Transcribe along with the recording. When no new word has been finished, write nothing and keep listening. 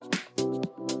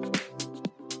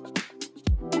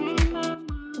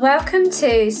Welcome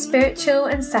to Spiritual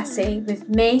and Sassy with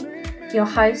me, your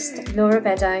host, Laura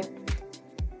Beddoe.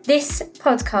 This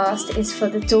podcast is for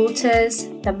the daughters,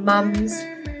 the mums,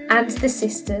 and the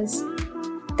sisters,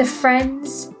 the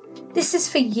friends. This is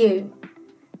for you.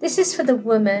 This is for the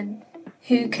woman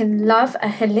who can love a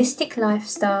holistic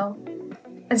lifestyle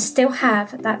and still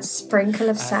have that sprinkle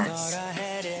of sass.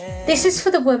 This is for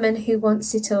the woman who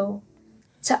wants it all,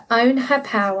 to own her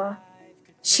power.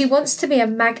 She wants to be a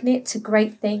magnet to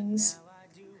great things.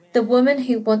 The woman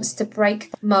who wants to break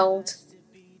the mould.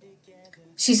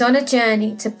 She's on a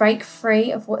journey to break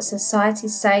free of what society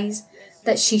says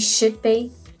that she should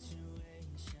be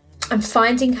and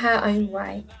finding her own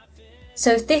way.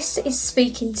 So if this is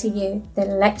speaking to you,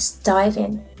 then let's dive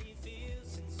in.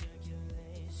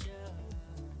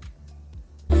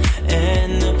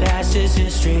 And the past is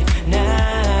history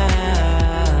now.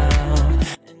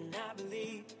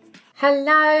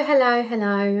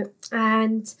 Hello.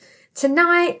 And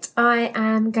tonight I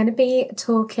am going to be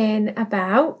talking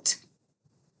about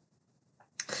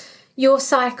your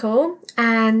cycle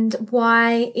and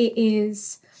why it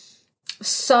is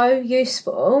so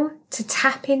useful to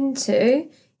tap into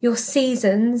your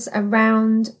seasons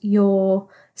around your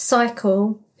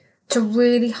cycle to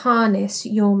really harness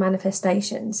your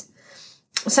manifestations.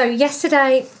 So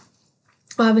yesterday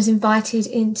I was invited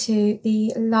into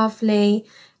the lovely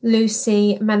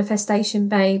Lucy Manifestation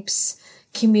Babes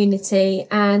community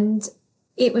and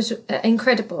it was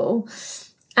incredible.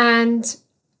 And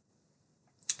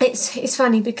it's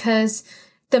funny because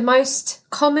the most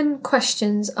common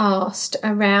questions asked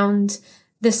around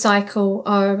the cycle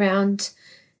are around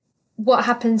what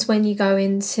happens when you go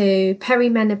into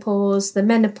perimenopause, the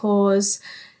menopause.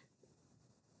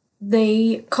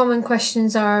 The common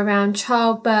questions are around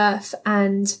childbirth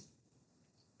and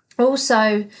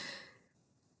also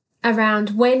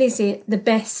around when is it the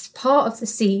best part of the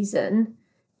season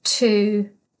to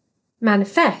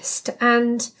manifest.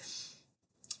 And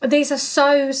these are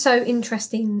so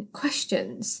interesting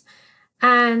questions.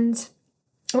 And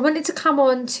I wanted to come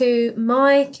on to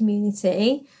my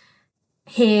community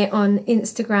here on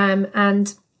Instagram,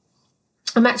 and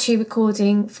I'm actually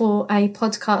recording for a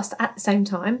podcast at the same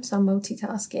time, so I'm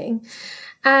multitasking.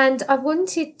 And I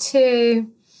wanted to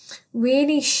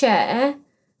really share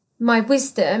my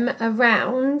wisdom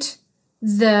around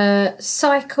the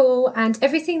cycle and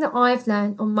everything that I've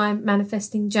learned on my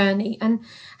manifesting journey and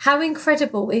how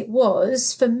incredible it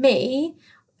was for me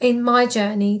in my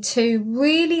journey to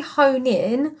really hone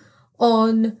in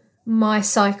on my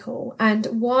cycle and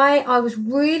why I was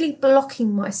really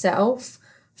blocking myself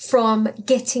from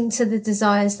getting to the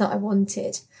desires that I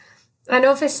wanted. And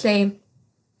obviously,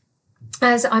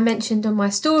 as I mentioned on my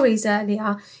stories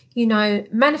earlier, you know,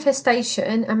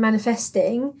 manifestation and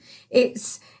manifesting,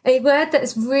 it's a word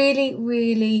that's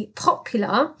really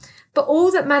popular, but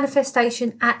all that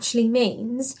manifestation actually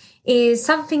means is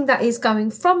something that is going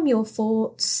from your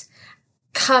thoughts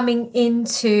coming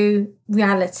into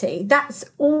reality. That's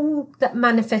all that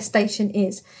manifestation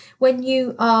is. When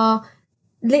you are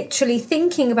literally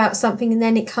thinking about something and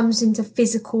then it comes into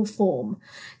physical form.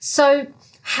 So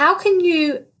how can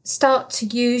you start to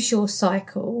use your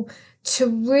cycle to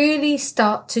really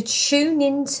start to tune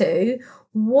into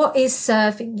what is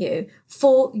serving you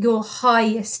for your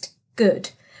highest good?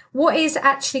 What is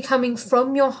actually coming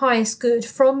from your highest good,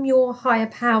 from your higher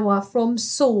power, from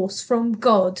source, from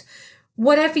God,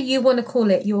 whatever you want to call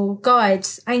it, your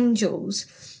guides,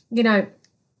 angels. You know,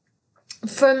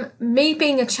 from me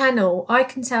being a channel, I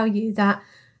can tell you that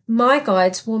my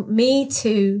guides want me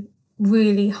to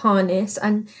really harness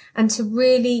and to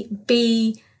really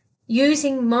be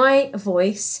using my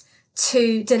voice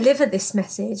to deliver this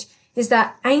message, is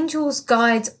that angels,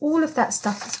 guides, all of that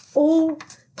stuff is all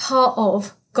part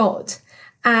of God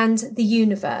and the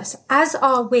universe, as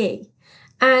are we.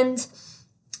 And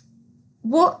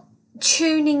what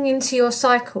tuning into your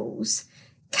cycles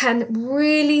can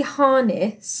really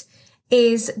harness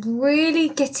is really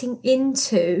getting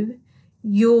into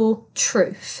your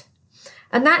truth.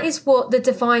 And that is what the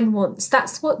divine wants.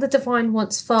 That's what the divine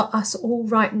wants for us all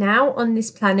right now on this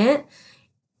planet.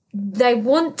 They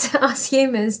want us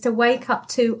humans to wake up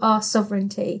to our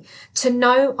sovereignty, to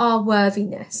know our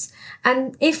worthiness.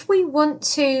 And if we want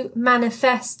to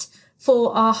manifest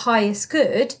for our highest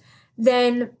good,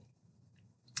 then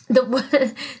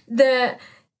the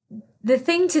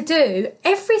thing to do,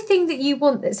 everything that you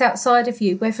want that's outside of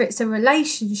you, whether it's a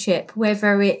relationship,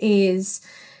 whether it is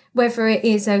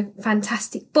a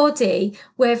fantastic body,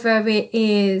 whether it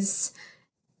is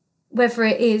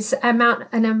an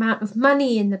amount of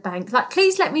money in the bank. Like,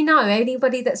 please let me know,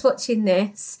 anybody that's watching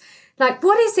this, Like,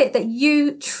 what is it that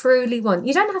you truly want?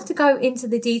 You don't have to go into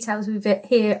the details with it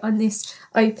here on this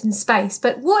open space,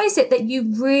 but what is it that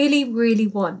you really, really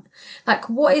want? Like,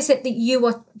 what is it that you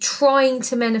are trying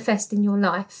to manifest in your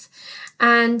life?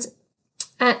 And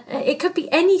it could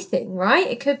be anything, right?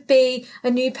 It could be a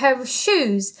new pair of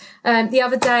shoes. The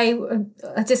other day,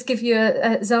 I'll just give you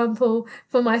an example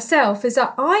for myself, is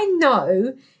that I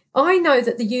know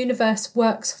that the universe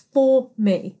works for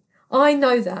me. I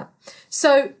know that.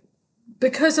 So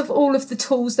because of all of the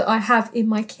tools that I have in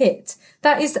my kit,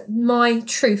 that is my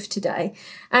truth today.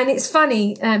 And it's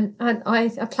funny,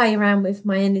 I play around with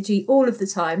my energy all of the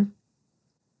time.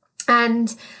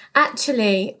 And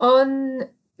actually, on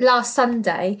last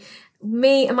Sunday,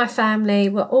 me and my family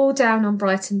were all down on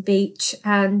Brighton Beach,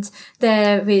 and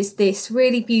there is this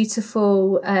really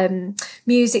beautiful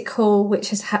music hall which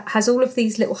has all of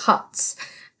these little huts,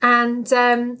 and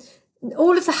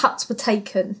all of the huts were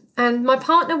taken. And my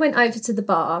partner went over to the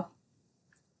bar,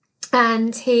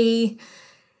 and he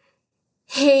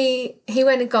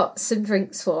went and got some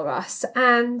drinks for us,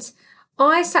 and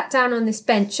I sat down on this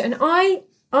bench, and I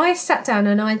sat down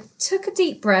and I took a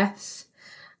deep breath.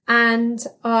 And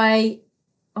I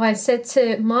said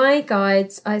to my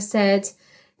guides, I said,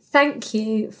 thank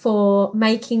you for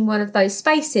making one of those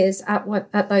spaces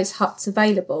at those huts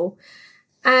available.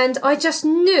 And I just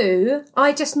knew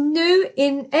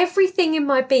in everything in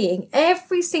my being,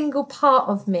 every single part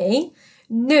of me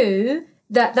knew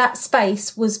that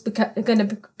space was going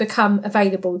to become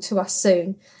available to us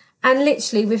soon. And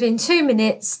literally within 2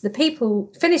 minutes, the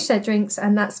people finished their drinks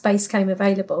and that space came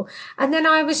available. And then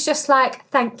I was just like,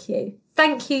 thank you,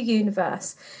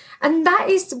 universe. And that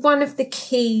is one of the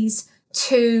keys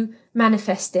to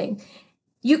manifesting.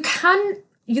 You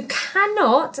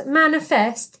cannot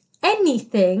manifest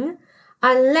anything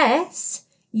unless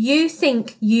you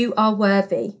think you are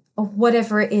worthy of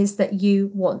whatever it is that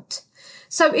you want.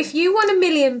 So if you want £1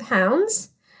 million,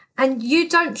 and you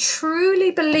don't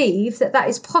truly believe that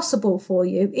is possible for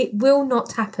you, it will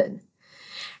not happen.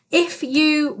 If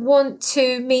you want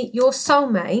to meet your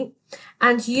soulmate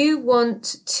and you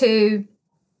want to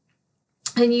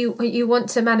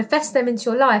manifest them into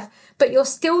your life, but you're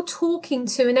still talking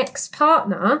to an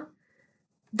ex-partner,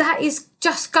 that is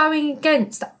just going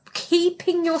against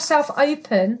keeping yourself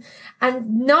open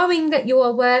and knowing that you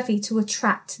are worthy to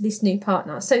attract this new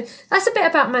partner. So that's a bit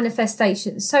about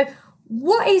manifestation. So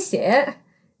what is it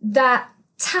that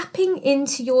tapping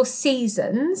into your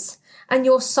seasons and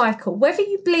your cycle, whether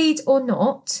you bleed or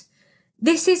not,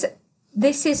 this is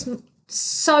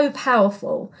so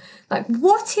powerful. Like,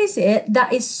 what is it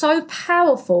that is so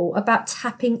powerful about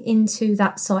tapping into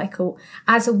that cycle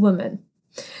as a woman?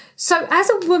 So as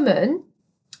a woman,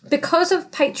 because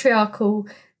of patriarchal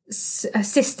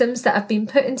systems that have been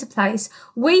put into place,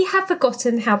 we have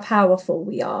forgotten how powerful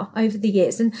we are over the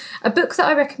years. And a book that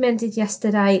I recommended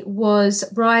yesterday was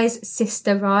Rise,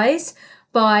 Sister, Rise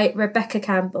by Rebecca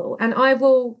Campbell. And I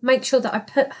will make sure that I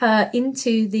put her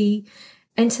into the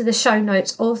show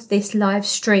notes of this live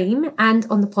stream and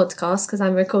on the podcast, because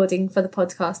I'm recording for the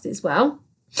podcast as well.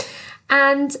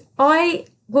 And I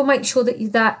will make sure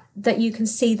that you can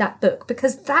see that book,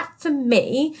 because that, for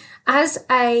me, as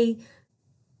a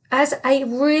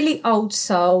really old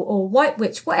soul or white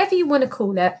witch, whatever you want to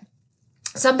call it,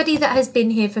 somebody that has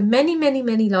been here for many, many,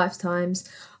 many lifetimes,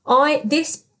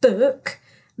 this book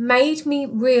made me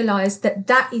realise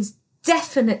that is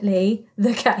definitely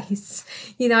the case.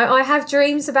 You know, I have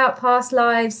dreams about past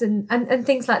lives and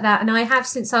things like that, and I have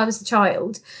since I was a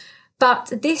child.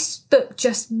 But this book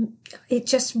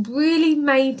really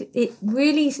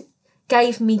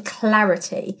gave me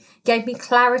clarity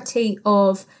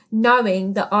of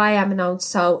knowing that I am an old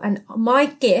soul. And my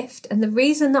gift, and the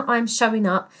reason that I'm showing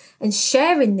up and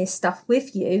sharing this stuff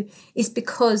with you, is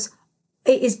because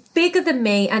it is bigger than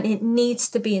me and it needs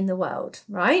to be in the world,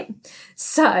 right?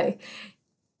 So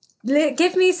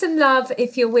give me some love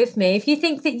if you're with me. If you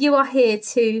think that you are here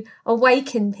to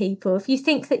awaken people, if you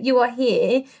think that you are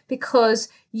here because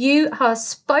you are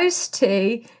supposed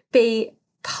to be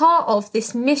part of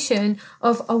this mission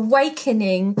of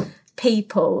awakening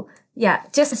people. Yeah,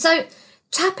 just so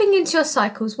tapping into your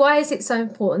cycles, why is it so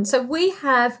important? So we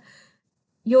have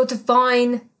your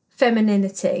divine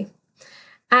femininity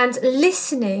and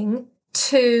listening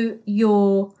to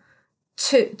yourself.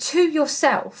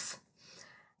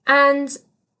 And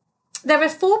there are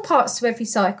 4 parts to every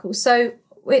cycle. So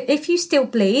if you still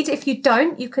bleed, if you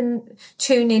don't, you can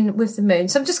tune in with the moon.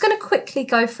 So I'm just going to quickly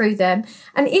go through them.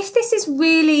 And if this is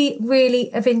really,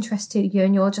 really of interest to you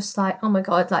and you're just like, oh my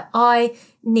God, like I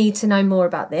need to know more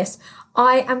about this,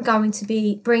 I am going to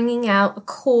be bringing out a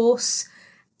course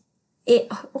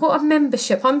or a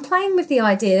membership. I'm playing with the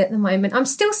idea at the moment. I'm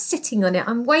still sitting on it.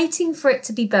 I'm waiting for it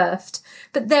to be birthed,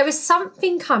 but there is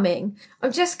something coming.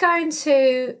 I'm just going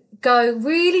to go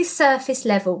really surface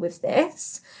level with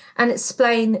this and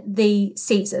explain the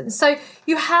seasons. So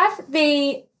you have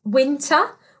the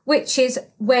winter, which is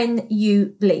when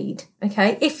you bleed,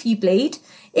 okay? If you bleed.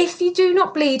 If you do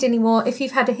not bleed anymore, if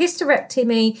you've had a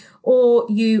hysterectomy or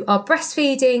you are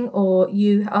breastfeeding or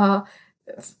you've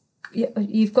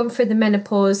gone through the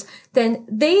menopause, then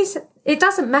it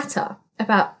doesn't matter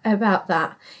about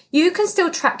that. You can still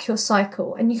track your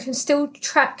cycle and you can still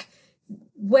track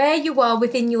where you are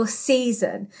within your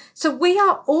season. So we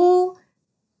are all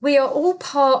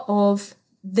part of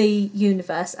the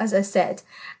universe, as I said,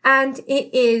 and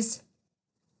it is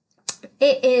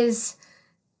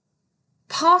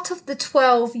part of the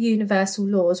 12 universal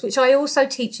laws, which I also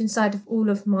teach inside of all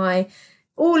of my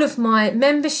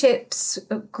memberships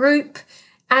group.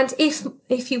 And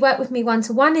if you work with me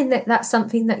one-to-one in that's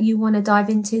something that you want to dive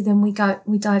into, then we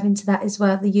dive into that as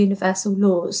well, the universal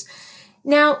laws.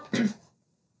 Now,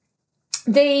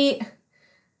 the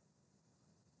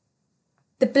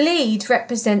bleed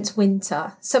represents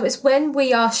winter. So it's when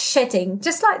we are shedding,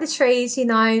 just like the trees,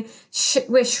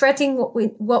 we're shredding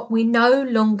what we no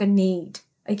longer need.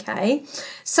 Okay.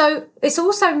 So it's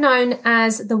also known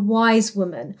as the wise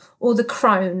woman or the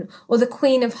crone or the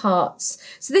queen of hearts.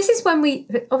 So this is when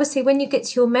when you get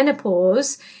to your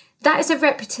menopause, that is a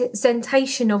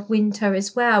representation of winter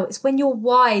as well. It's when you're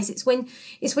wise. It's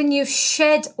when you've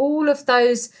shed all of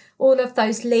those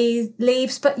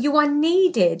leaves, but you are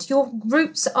needed. Your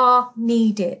roots are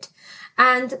needed.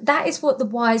 And that is what the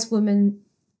wise woman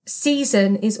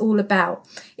season is all about.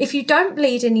 If you don't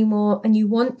bleed anymore and you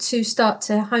want to start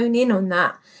to hone in on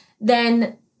that,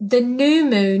 then the new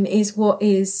moon is what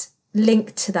is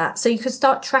linked to that. So you can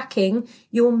start tracking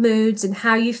your moods and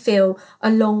how you feel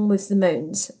along with the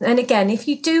moons. And again, if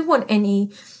you do want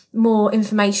any more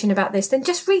information about this, then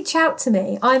just reach out to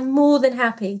me. I'm more than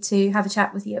happy to have a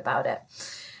chat with you about it.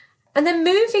 And then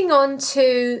moving on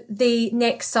to the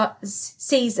next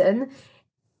season,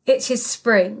 which is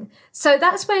spring. So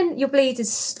that's when your bleed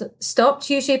is stopped,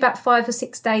 usually about 5 or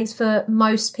 6 days for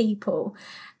most people.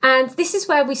 And this is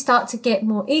where we start to get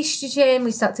more estrogen,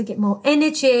 we start to get more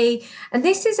energy. And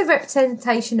this is a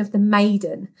representation of the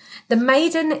maiden. The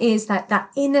maiden is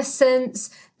that innocence,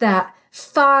 that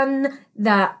fun,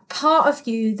 that part of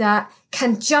you that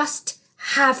can just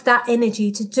have that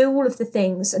energy to do all of the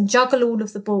things and juggle all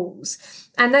of the balls.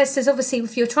 And this is obviously,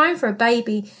 if you're trying for a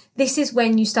baby, this is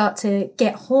when you start to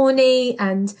get horny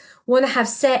and want to have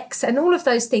sex and all of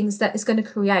those things that is going to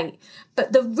create.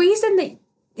 But the reason that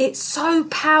it's so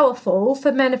powerful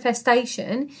for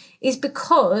manifestation is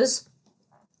because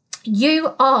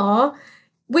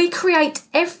we create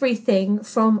everything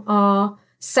from our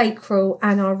sacral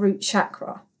and our root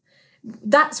chakra.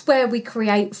 That's where we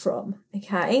create from,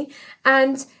 okay?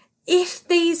 And if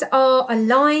these are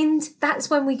aligned, that's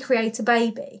when we create a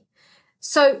baby.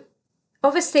 So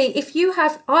obviously, if you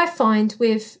have, I find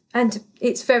and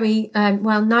it's very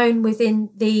well known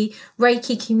within the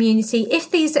Reiki community,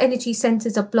 if these energy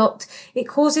centers are blocked, it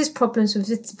causes problems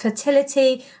with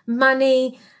fertility,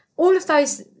 money, all of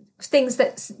those things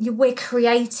that we're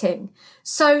creating.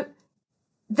 So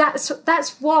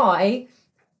that's why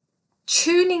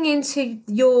tuning into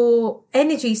your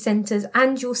energy centers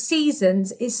and your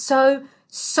seasons is so,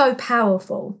 so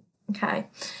powerful. Okay.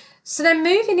 So then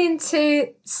moving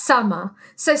into summer.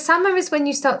 So summer is when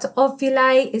you start to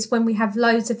ovulate. It's when we have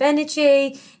loads of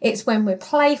energy. It's when we're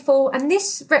playful. And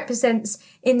this represents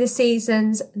in the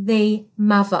seasons the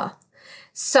mother.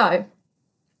 So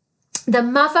the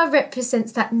mother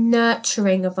represents that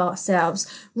nurturing of ourselves,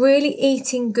 really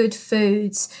eating good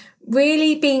foods,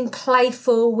 really being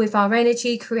playful with our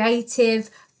energy, creative,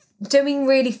 doing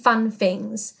really fun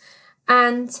things.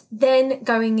 And then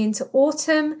going into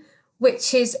autumn,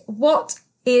 which is what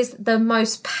is the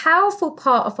most powerful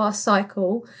part of our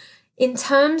cycle in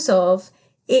terms of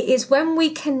it is when we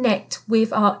connect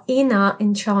with our inner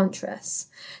enchantress.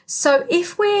 So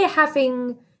if we're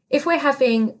having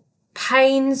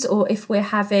pains, or if we're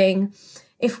having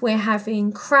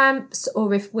cramps,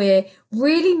 or if we're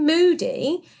really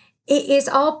moody, it is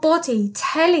our body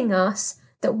telling us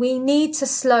that we need to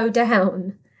slow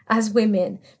down as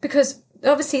women, because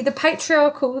obviously the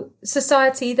patriarchal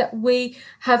society that we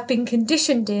have been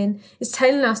conditioned in is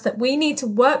telling us that we need to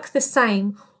work the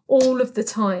same all of the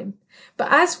time.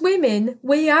 But as women,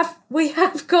 we have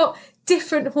got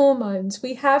different hormones.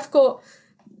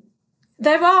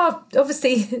 There are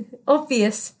obviously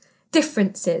obvious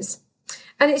differences.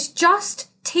 And it's just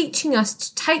teaching us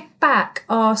to take back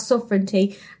our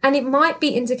sovereignty, and it might be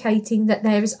indicating that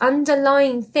there is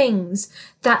underlying things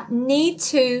that need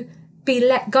to be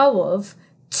let go of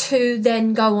to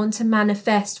then go on to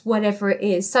manifest whatever it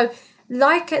is. So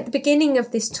like at the beginning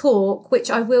of this talk, which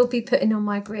I will be putting on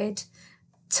my grid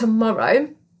tomorrow,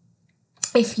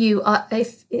 if you're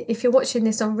watching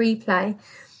this on replay,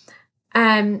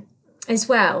 as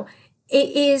well,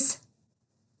 it is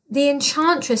the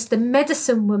enchantress, the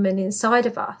medicine woman inside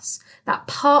of us, that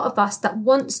part of us that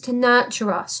wants to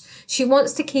nurture us. She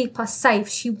wants to keep us safe.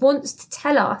 She wants to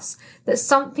tell us that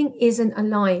something isn't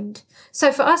aligned.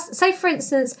 So for us, say for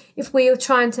instance, if we are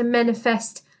trying to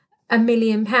manifest £1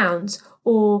 million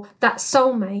or that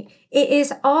soulmate, it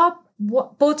is our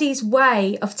body's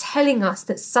way of telling us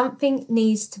that something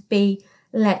needs to be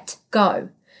let go,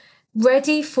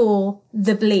 ready for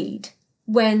the bleed.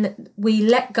 When we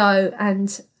let go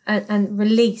and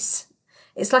release,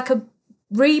 it's like a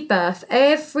rebirth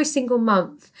every single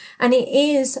month. And it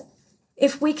is,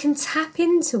 if we can tap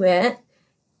into it,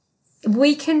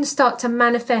 we can start to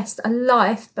manifest a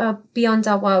life beyond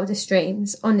our wildest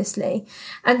dreams, honestly.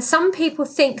 And some people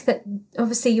think that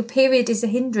obviously your period is a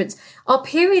hindrance. Our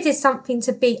period is something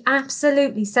to be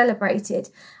absolutely celebrated.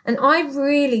 And I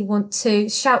really want to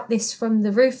shout this from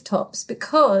the rooftops,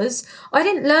 because I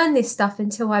didn't learn this stuff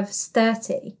until I was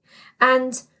 30.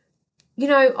 And, you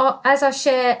know, as I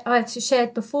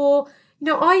shared before, you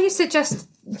know, I used to just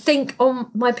think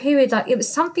on my period like it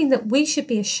was something that we should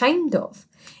be ashamed of.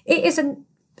 It is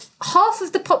half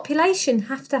of the population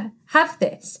have to have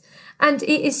this. And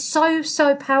it is so,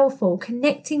 so powerful.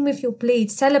 Connecting with your bleed,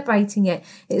 celebrating it.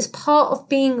 It's part of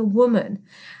being a woman.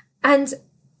 And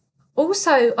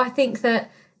also, I think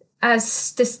that as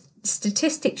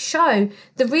statistics show,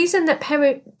 the reason that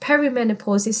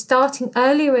perimenopause is starting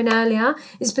earlier and earlier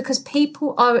is because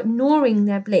people are ignoring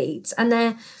their bleeds and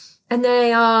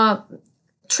they are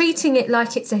treating it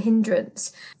like it's a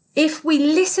hindrance. If we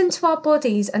listen to our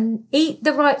bodies and eat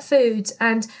the right foods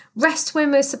and rest when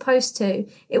we're supposed to,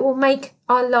 it will make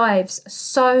our lives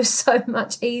so, so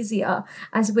much easier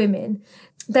as women.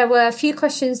 There were a few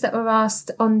questions that were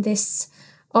asked on this,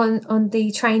 on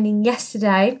the training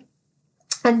yesterday.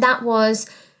 And that was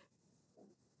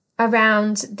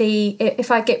around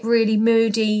if I get really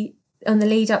moody on the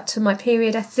lead up to my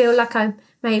period. I feel like I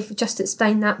may have just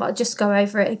explained that, but I'll just go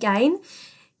over it again.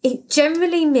 It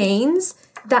generally means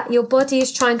that your body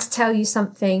is trying to tell you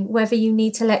something, whether you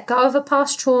need to let go of a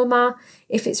past trauma,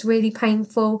 if it's really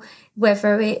painful,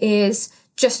 whether it is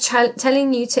just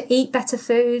telling you to eat better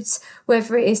foods,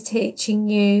 whether it is teaching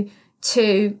you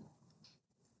to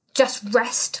just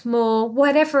rest more,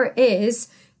 whatever it is,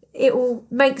 it will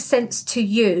make sense to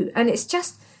you. And it's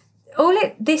just,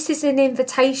 this is an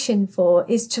invitation for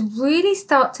is to really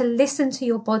start to listen to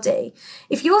your body.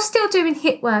 If you're still doing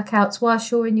HIIT workouts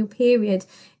whilst you're in your period,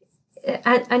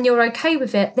 and you're okay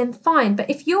with it, then fine. But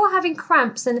if you're having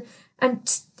cramps and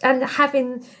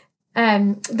having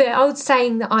the old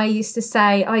saying that I used to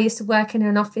say, I used to work in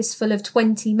an office full of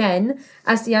 20 men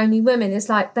as the only woman. It's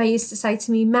like they used to say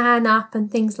to me, man up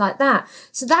and things like that.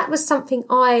 So that was something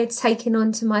I had taken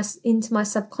into my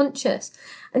subconscious.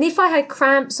 And if I had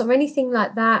cramps or anything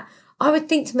like that, I would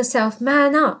think to myself,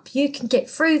 man up, you can get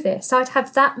through this. I'd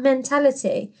have that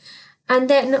mentality. And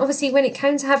then obviously when it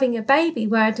came to having a baby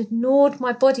where I'd ignored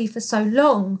my body for so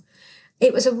long,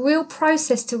 it was a real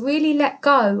process to really let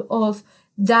go of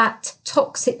that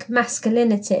toxic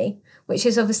masculinity, which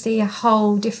is obviously a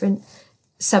whole different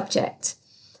subject.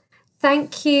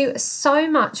 Thank you so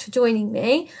much for joining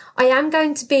me. I am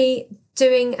going to be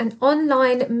doing an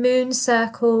online moon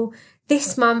circle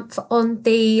this month on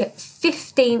the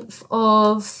 15th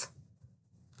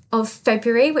of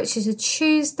February, which is a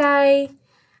Tuesday.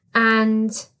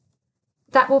 And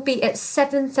that will be at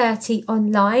 7:30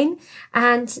 online.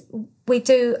 And we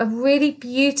do a really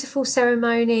beautiful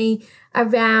ceremony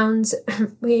around,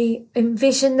 we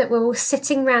envision that we're all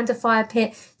sitting around a fire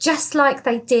pit, just like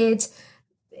they did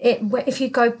it. If you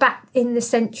go back in the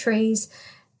centuries,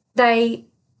 they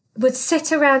would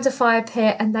sit around a fire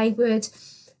pit and they would,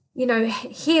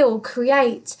 heal,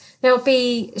 create. There'll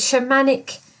be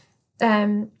shamanic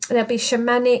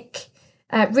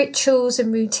rituals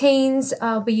and routines.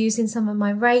 I'll be using some of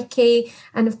my Reiki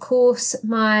and of course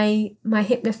my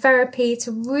hypnotherapy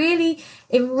to really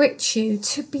enrich you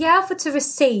to be able to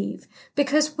receive,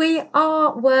 because we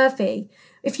are worthy.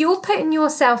 If you're putting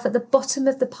yourself at the bottom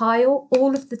of the pile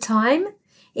all of the time,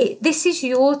 this is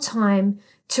your time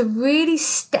to really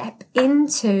step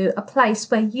into a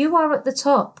place where you are at the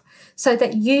top so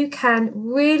that you can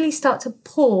really start to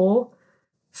pour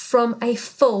from a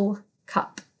full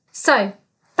cup. So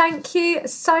thank you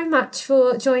so much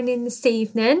for joining this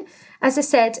evening. As I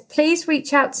said, please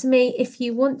reach out to me if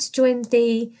you want to join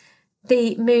the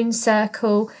Moon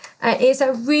Circle. It is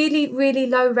a really, really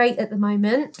low rate at the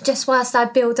moment, just whilst I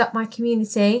build up my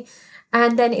community,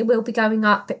 and then it will be going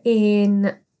up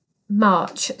in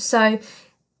March. So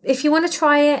if you want to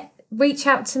try it, reach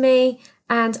out to me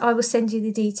and I will send you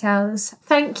the details.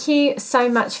 Thank you so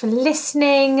much for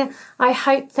listening. I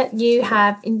hope that you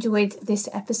have enjoyed this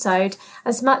episode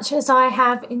as much as I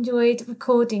have enjoyed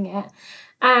recording it.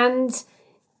 And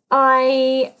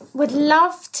I would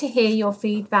love to hear your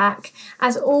feedback.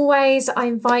 As always, I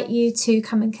invite you to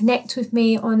come and connect with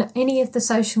me on any of the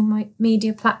social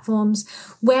media platforms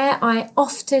where I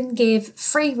often give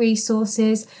free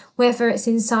resources, whether it's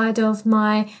inside of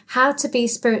my How to Be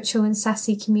Spiritual and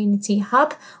Sassy Community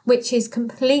Hub, which is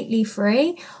completely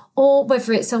free, or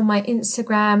whether it's on my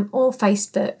Instagram or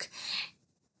Facebook.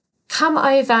 Come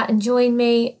over and join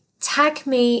me. Tag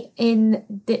me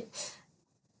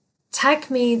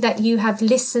that you have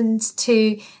listened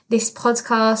to this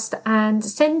podcast and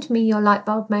send me your light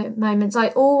bulb moments. I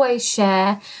always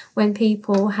share when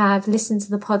people have listened to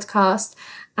the podcast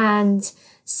and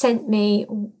sent me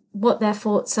what their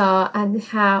thoughts are and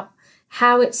how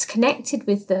it's connected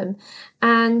with them.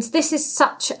 And this is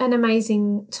such an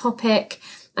amazing topic,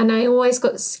 and I always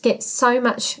get so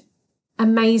much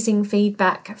amazing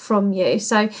feedback from you.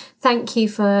 So thank you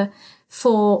for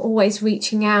always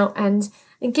reaching out and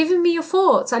giving me your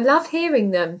thoughts. I love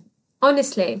hearing them,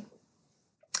 honestly.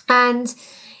 And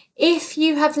if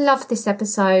you have loved this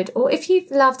episode, or if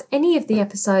you've loved any of the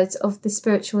episodes of the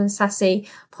Spiritual and Sassy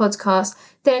podcast,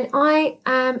 then I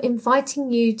am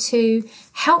inviting you to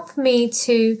help me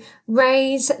to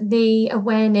raise the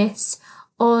awareness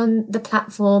on the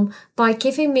platform by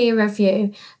giving me a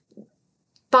review,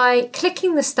 by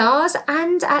clicking the stars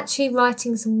and actually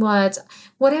writing some words.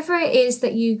 Whatever it is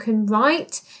that you can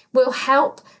write will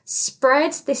help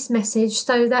spread this message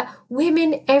so that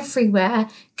women everywhere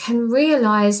can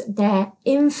realise their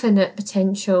infinite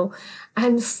potential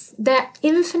and their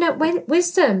infinite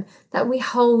wisdom that we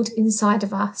hold inside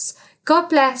of us. God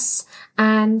bless,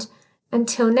 and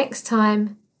until next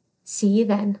time, see you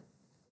then.